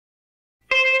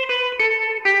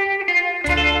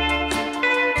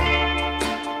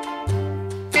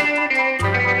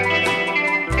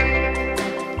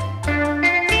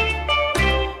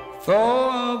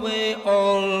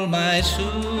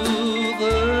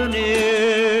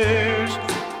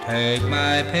Take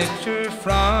my picture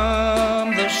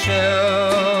from the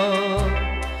shelf.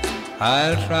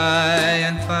 I'll try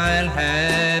and find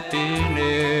happiness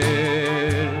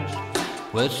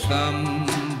with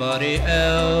somebody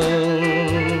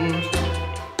else.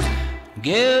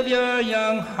 Give your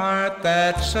young heart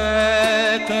that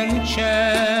second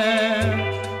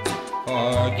chance.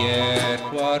 Forget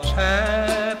what's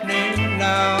happening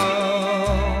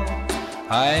now.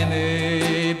 I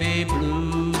may be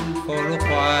blue for a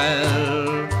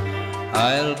while,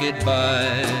 I'll get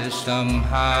by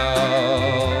somehow.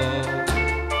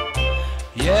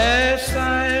 Yes,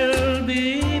 I'll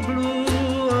be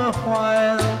blue a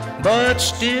while, but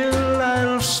still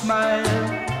I'll smile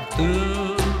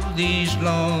through these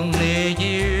lonely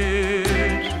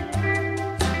years.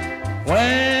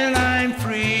 When I'm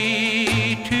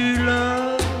free to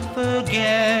love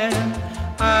again,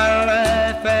 I'll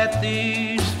laugh at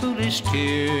these foolish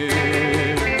tears.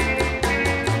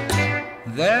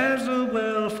 There's a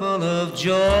well full of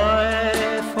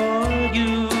joy for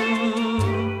you.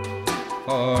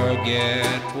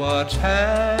 Forget what's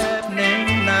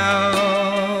happening now.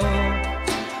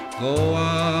 Go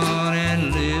on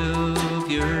and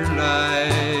live your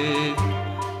life.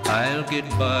 I'll get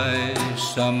by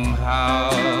somehow.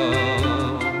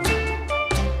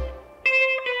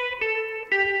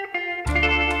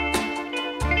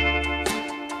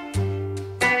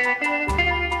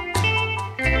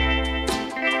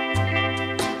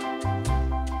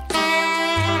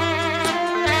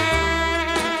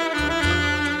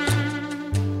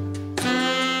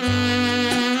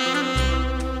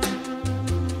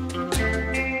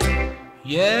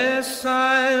 Yes,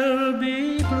 I'll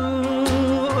be blue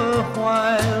a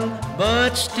while,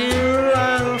 but still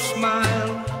I'll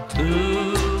smile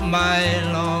through my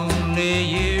lonely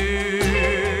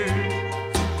years.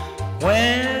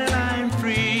 When I'm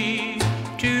free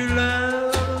to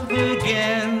love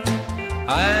again,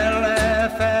 I'll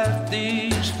laugh at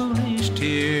these foolish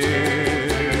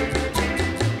tears.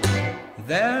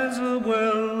 There's a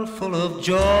world full of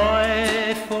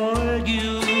joy for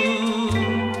you.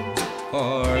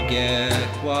 Forget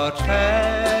what's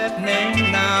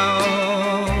happening now.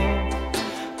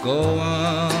 Go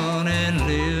on and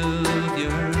live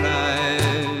your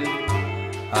life.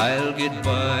 I'll get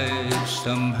by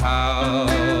somehow.